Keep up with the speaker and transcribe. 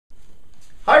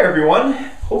Hi everyone,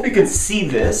 hope you can see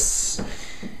this.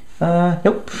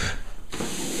 Nope.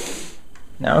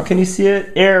 Now can you see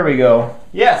it? There we go.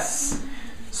 Yes.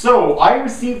 So I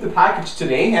received the package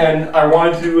today and I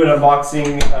wanted to do an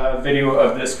unboxing video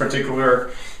of this particular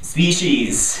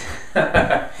species.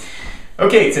 Okay,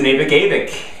 it's an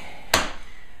Avicularia.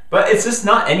 But it's just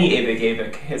not any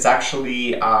Avicularia. It's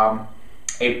actually a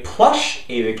plush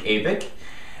Avicularia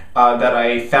that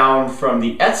I found from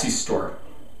the Etsy store.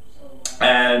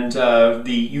 And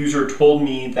the user told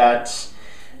me that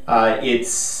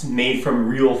it's made from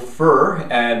real fur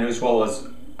and as well as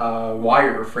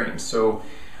wire frames. So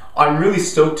I'm really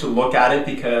stoked to look at it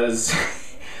because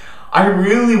I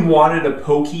really wanted a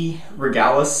pokey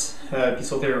regalis,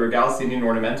 Pinktoe regalis, the Indian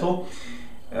ornamental.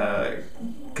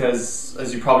 Because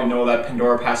as you probably know, that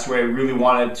Pandora passed away. I really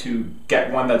wanted to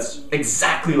get one that's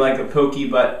exactly like a pokey,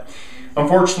 but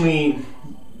unfortunately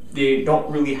they don't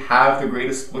really have the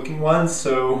greatest looking ones.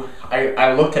 So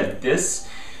I looked at this,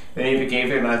 the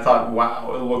Avicularia, and I thought,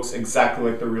 wow, it looks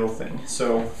exactly like the real thing.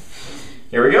 So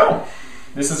here we go.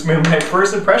 This is my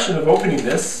first impression of opening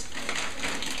this,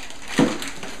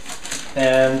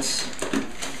 and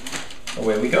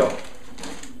away we go.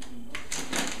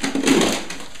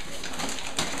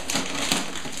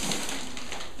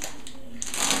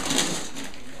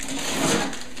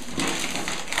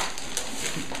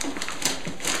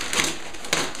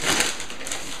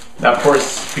 Now, of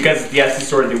course, because it's the Etsy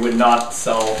store, they would not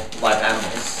sell live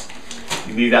animals.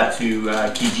 You leave that to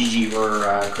Kijiji or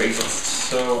Craigslist.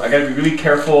 So I gotta be really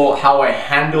careful how I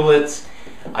handle it.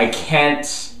 I can't,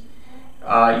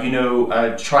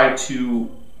 try to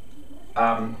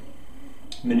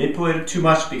manipulate it too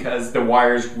much because the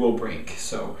wires will break.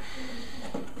 So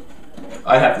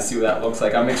I have to see what that looks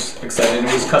like. I'm excited.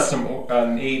 It was custom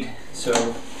made, so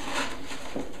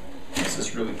this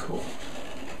is really cool.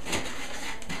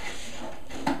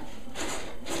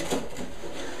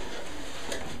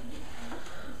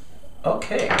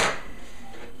 Okay.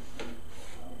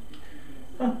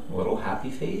 A little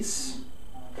happy face.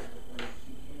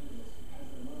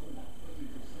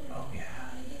 Oh yeah.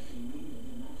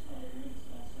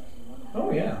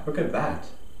 Oh yeah, look at that.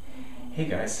 Hey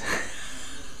guys.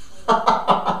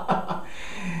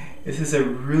 This is a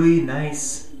really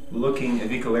nice looking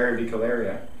Avicularia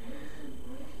Avicularia.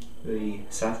 The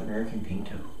South American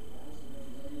Pinktoe.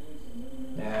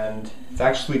 And it's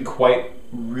actually quite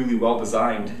really well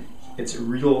designed. It's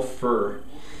real fur,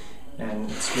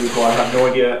 and it's really cool. I have no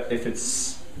idea if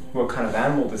it's what kind of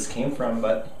animal this came from,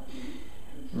 but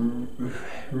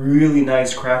really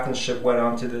nice craftsmanship went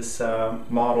onto this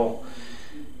model.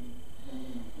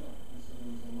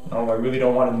 Oh, I really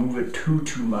don't want to move it too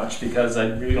much because I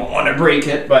really don't want to break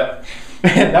it, but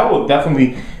that will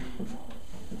definitely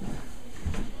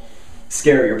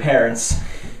scare your parents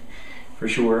for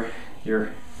sure.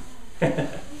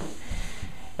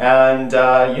 And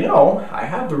I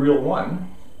have the real one.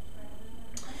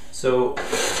 So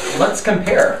let's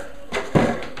compare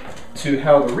to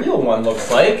how the real one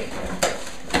looks like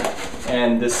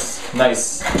and this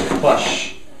nice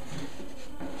plush.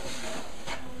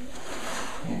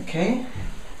 Okay.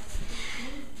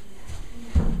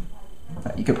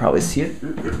 You can probably see it.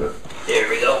 There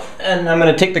we go. And I'm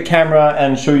going to take the camera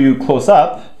and show you close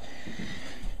up.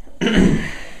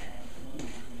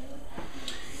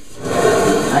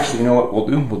 Actually, you know what we'll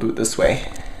do? We'll do it this way.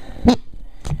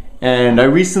 And I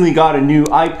recently got a new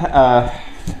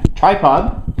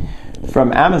tripod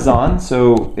from Amazon,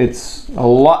 so it's a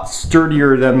lot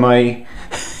sturdier than my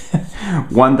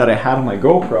one that I had on my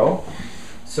GoPro.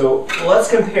 So let's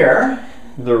compare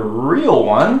the real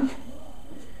one,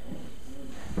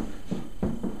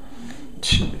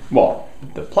 well,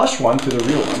 the plush one to the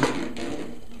real one.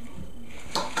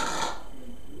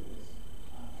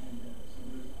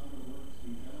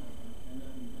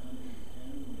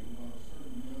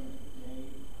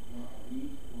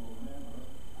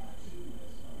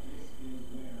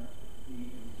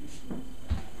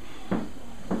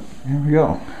 There we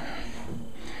go.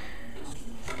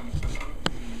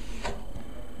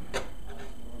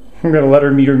 I'm gonna let her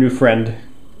meet her new friend.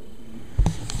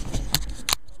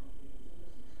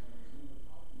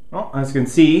 Well, as you can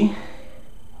see,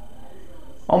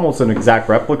 almost an exact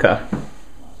replica.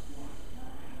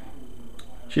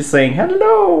 She's saying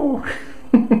hello.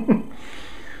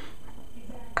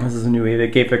 This is a new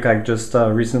Avicularia I just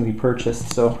recently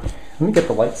purchased, so let me get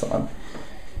the lights on.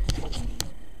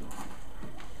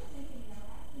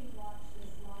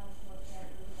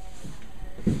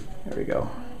 There we go.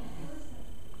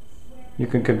 You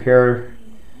can compare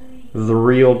the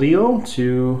real deal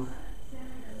to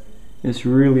this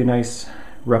really nice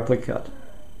replica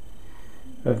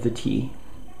of the tea.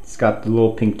 It's got the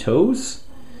little pink toes,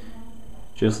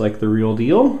 just like the real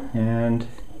deal. And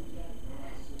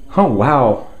oh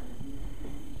wow,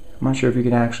 I'm not sure if you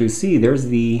can actually see, there's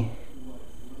the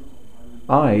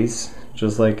eyes,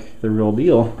 just like the real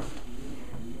deal.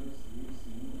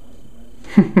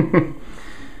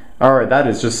 Alright, that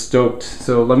is just stoked.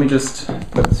 So let me just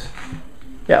put,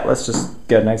 yeah, let's just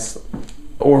get a nice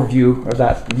overview of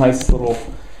that nice little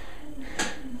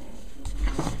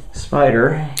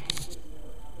spider.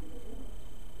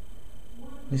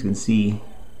 As you can see,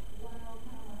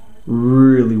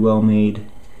 really well made.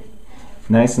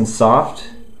 Nice and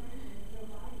soft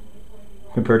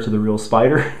compared to the real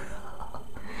spider.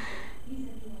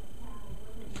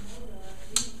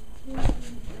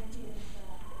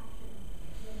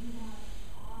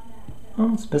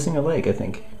 Oh, it's missing a leg, I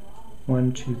think.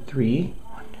 1, 2, 3.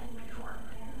 1, 2, 3, 4.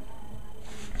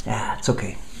 Yeah, it's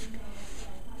okay.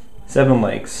 7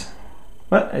 legs.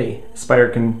 But hey, a spider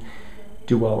can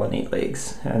do well on 8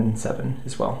 legs and 7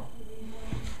 as well.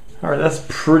 Alright, that's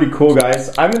pretty cool,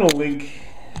 guys. I'm gonna link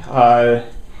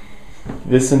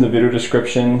this in the video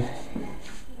description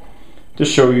to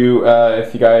show you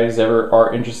if you guys ever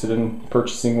are interested in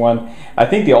purchasing one. I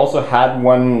think they also had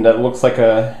one that looks like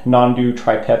a non-do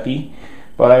tripepi,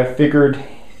 but I figured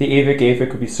the Avic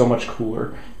would be so much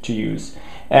cooler to use.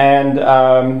 And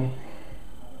a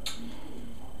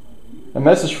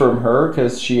message from her,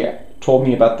 because she told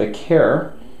me about the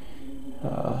care.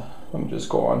 Let me just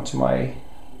go on to my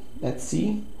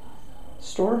Etsy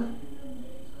store.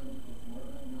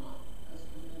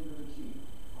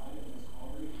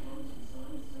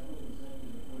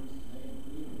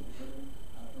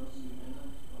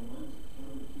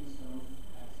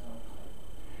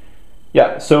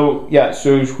 So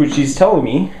what she's telling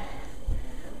me,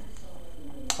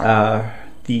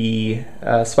 the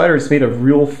spider is made of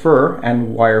real fur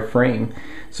and wire frame.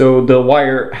 So the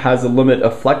wire has a limit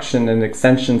of flexion and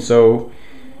extension, so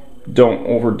don't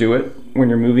overdo it when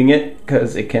you're moving it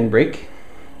because it can break.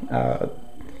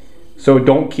 So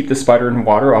don't keep the spider in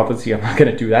water. Obviously, I'm not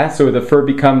going to do that. So the fur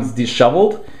becomes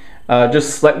disheveled.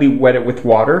 Just slightly wet it with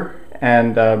water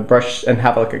and brush, and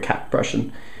have like a cat brush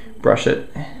and brush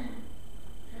it.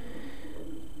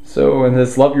 So, and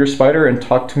just love your spider and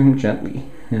talk to him gently,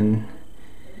 and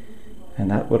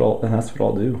that's what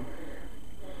I'll do.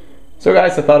 So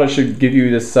guys, I thought I should give you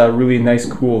this really nice,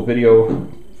 cool video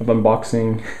of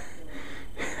unboxing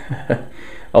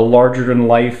a larger than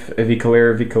life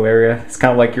Avicularia Avicularia. It's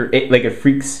kind of like it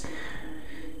freaks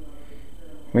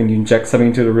when you inject something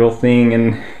into the real thing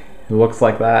and it looks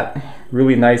like that.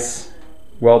 Really nice,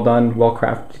 well done, well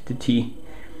crafted tea.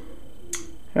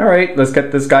 Alright, let's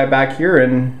get this guy back here,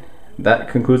 and that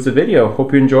concludes the video.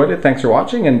 Hope you enjoyed it. Thanks for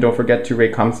watching, and don't forget to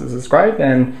rate, comment, and subscribe.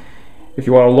 And if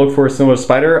you want to look for a similar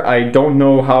spider, I don't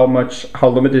know how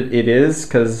limited it is,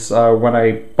 because when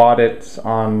I bought it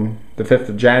on the 5th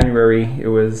of January, it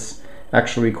was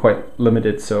actually quite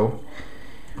limited, so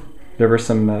there were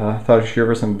some, thought I'd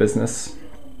share some business.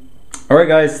 Alright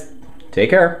guys,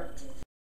 take care.